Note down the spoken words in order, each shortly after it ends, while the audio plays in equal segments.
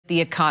the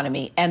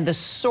economy and the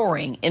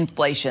soaring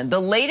inflation. The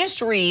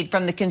latest read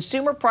from the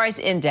Consumer Price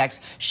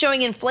Index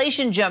showing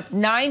inflation jumped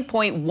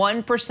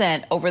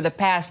 9.1% over the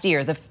past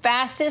year, the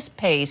fastest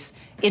pace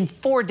in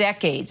 4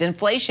 decades.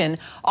 Inflation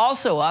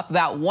also up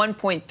about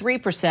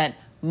 1.3%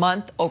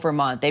 month over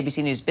month.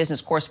 ABC News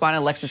business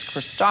correspondent Alexis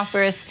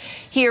Christoforous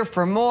here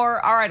for more.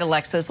 All right,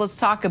 Alexis, let's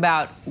talk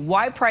about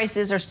why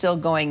prices are still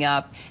going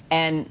up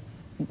and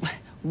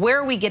where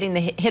are we getting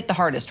hit the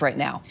hardest right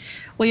now?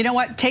 Well, you know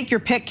what? Take your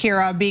pick,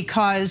 Kira,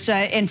 because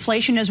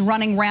inflation is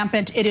running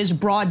rampant. It is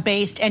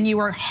broad-based, and you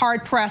are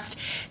hard-pressed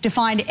to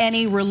find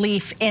any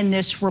relief in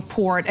this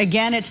report.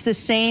 Again, it's the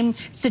same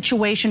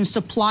situation,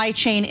 supply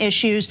chain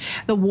issues,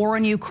 the war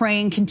in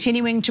Ukraine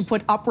continuing to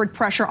put upward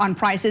pressure on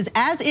prices,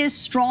 as is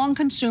strong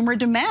consumer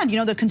demand. You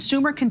know, the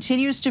consumer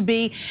continues to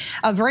be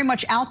very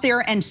much out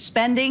there and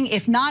spending,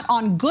 if not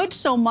on goods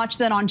so much,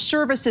 then on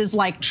services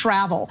like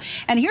travel.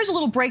 And here's a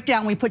little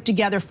breakdown we put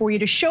together for you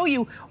to show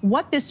you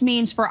what this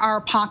means for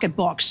our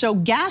pocketbook. So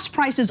gas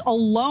prices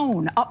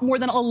alone up more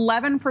than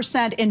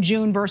 11% in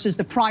June versus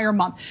the prior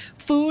month.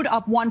 Food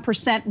up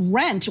 1%.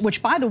 Rent,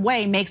 which by the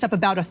way makes up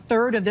about a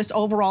third of this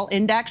overall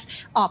index,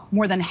 up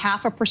more than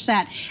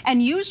 0.5%.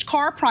 And used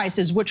car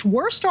prices, which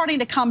were starting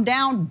to come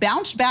down,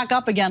 bounced back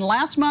up again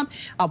last month,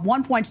 up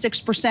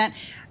 1.6%.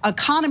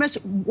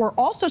 Economists were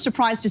also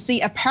surprised to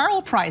see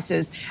apparel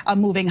prices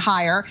moving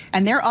higher,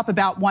 and they're up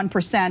about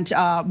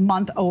 1%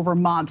 month over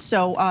month.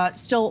 So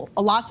still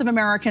lots of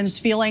Americans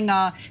feeling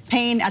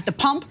pain at the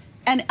pump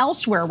and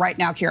elsewhere right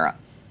now, Kira.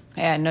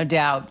 Yeah, no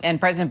doubt.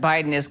 And President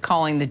Biden is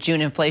calling the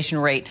June inflation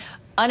rate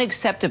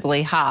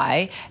unacceptably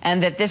high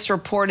and that this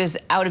report is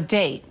out of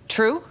date.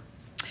 True?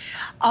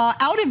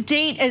 Out of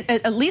date,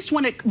 at least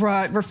when it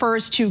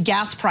refers to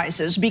gas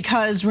prices,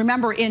 because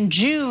remember, in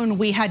June,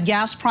 we had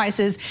gas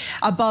prices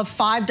above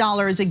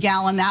 $5 a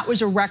gallon. That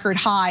was a record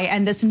high,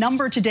 and this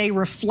number today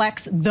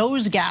reflects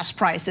those gas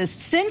prices.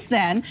 Since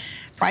then,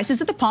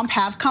 prices at the pump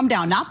have come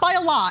down, not by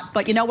a lot,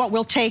 but you know what,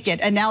 we'll take it.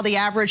 And now the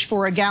average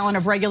for a gallon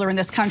of regular in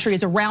this country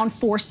is around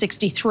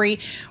 $4.63.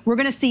 We're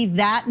going to see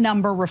that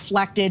number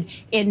reflected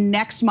in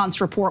next month's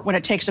report when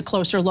it takes a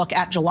closer look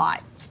at July.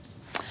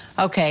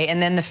 Okay, and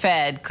then the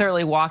Fed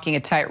clearly walking a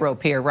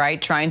tightrope here, right?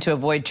 Trying to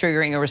avoid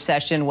triggering a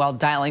recession while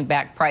dialing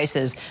back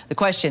prices. The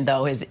question,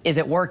 though, is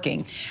it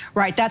working?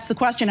 Right, that's the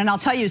question. And I'll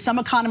tell you, some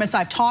economists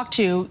I've talked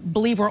to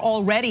believe we're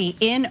already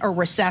in a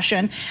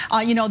recession.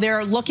 You know,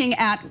 they're looking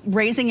at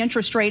raising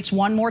interest rates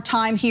one more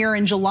time here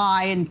in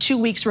July. In 2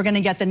 weeks, we're going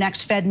to get the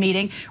next Fed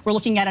meeting. We're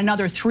looking at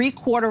another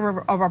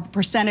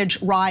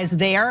 0.75% rise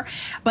there.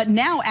 But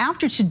now,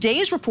 after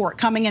today's report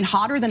coming in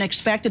hotter than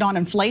expected on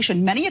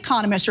inflation, many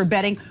economists are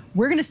betting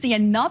we're going to see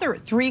another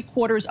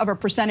 0.75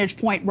 percentage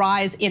point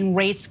rise in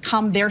rates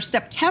come their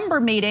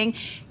September meeting.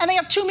 And they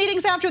have 2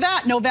 meetings after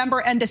that, November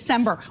and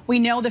December. We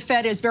know the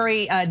Fed is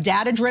very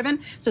data driven,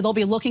 so they'll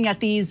be looking at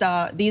these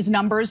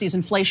numbers, these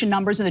inflation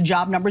numbers and the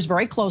job numbers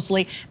very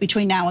closely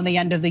between now and the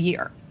end of the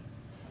year.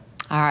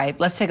 All right,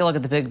 let's take a look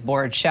at the big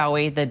board, shall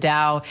we? The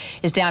Dow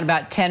is down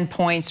about 10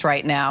 points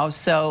right now.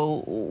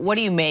 So what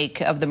do you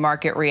make of the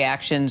market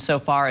reaction so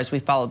far as we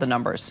follow the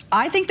numbers?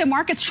 I think the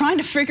market's trying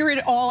to figure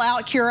it all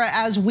out, Kira,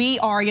 as we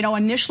are. You know,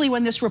 initially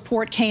when this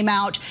report came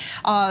out,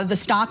 the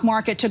stock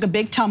market took a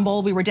big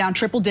tumble. We were down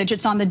triple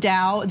digits on the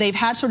Dow. They've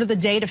had sort of the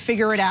day to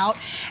figure it out.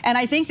 And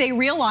I think they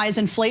realize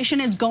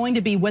inflation is going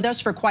to be with us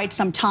for quite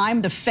some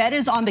time. The Fed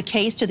is on the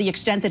case to the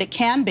extent that it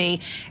can be,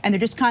 and they're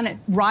just kind of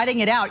riding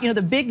it out. You know,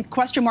 the big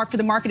question mark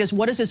for the market is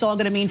what is this all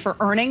going to mean for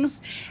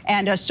earnings?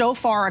 And so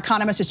far,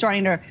 economists are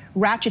starting to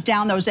ratchet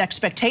down those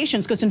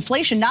expectations because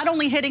inflation not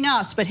only hitting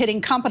us, but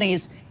hitting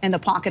companies in the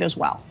pocket as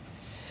well.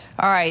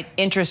 All right,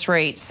 interest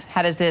rates.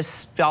 How does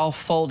this all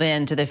fold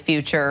into the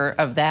future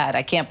of that?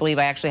 I can't believe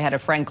I actually had a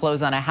friend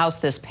close on a house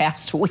this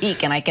past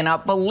week, and I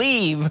cannot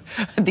believe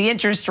the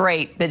interest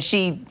rate that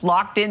she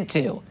locked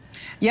into.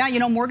 Yeah, you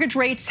know, mortgage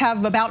rates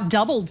have about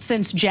doubled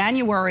since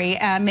January,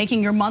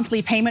 making your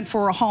monthly payment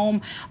for a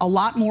home a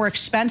lot more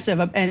expensive.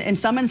 And in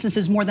some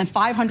instances, more than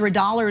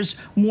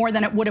 $500 more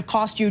than it would have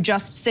cost you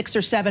just 6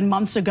 or 7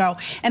 months ago.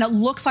 And it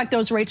looks like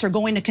those rates are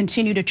going to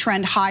continue to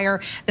trend higher.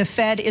 The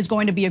Fed is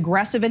going to be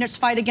aggressive in its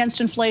fight against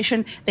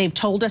inflation. They've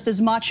told us as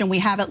much, and we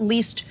have at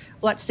least,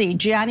 let's see,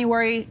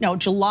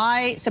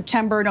 July,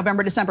 September,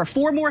 November, December,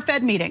 4 more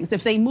Fed meetings.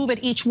 If they move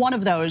at each one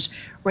of those,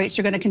 rates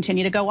are going to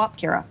continue to go up,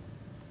 Kira.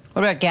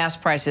 What about gas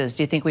prices?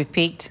 Do you think we've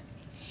peaked?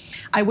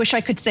 I wish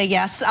I could say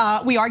yes.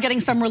 We are getting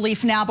some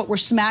relief now, but we're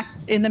smack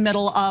in the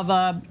middle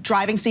of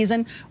driving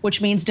season,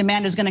 which means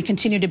demand is going to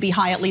continue to be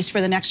high at least for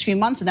the next few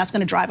months, and that's going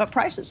to drive up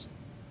prices.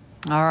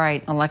 All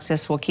right,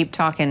 Alexis, we'll keep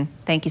talking.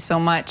 Thank you so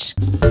much.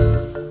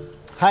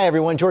 Hi,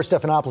 everyone. George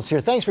Stephanopoulos here.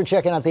 Thanks for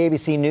checking out the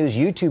ABC News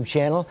YouTube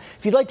channel.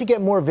 If you'd like to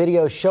get more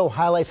videos, show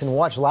highlights, and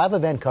watch live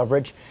event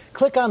coverage,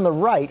 click on the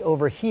right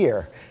over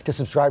here to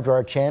subscribe to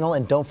our channel.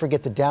 And don't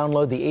forget to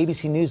download the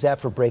ABC News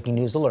app for breaking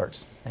news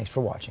alerts. Thanks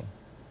for watching.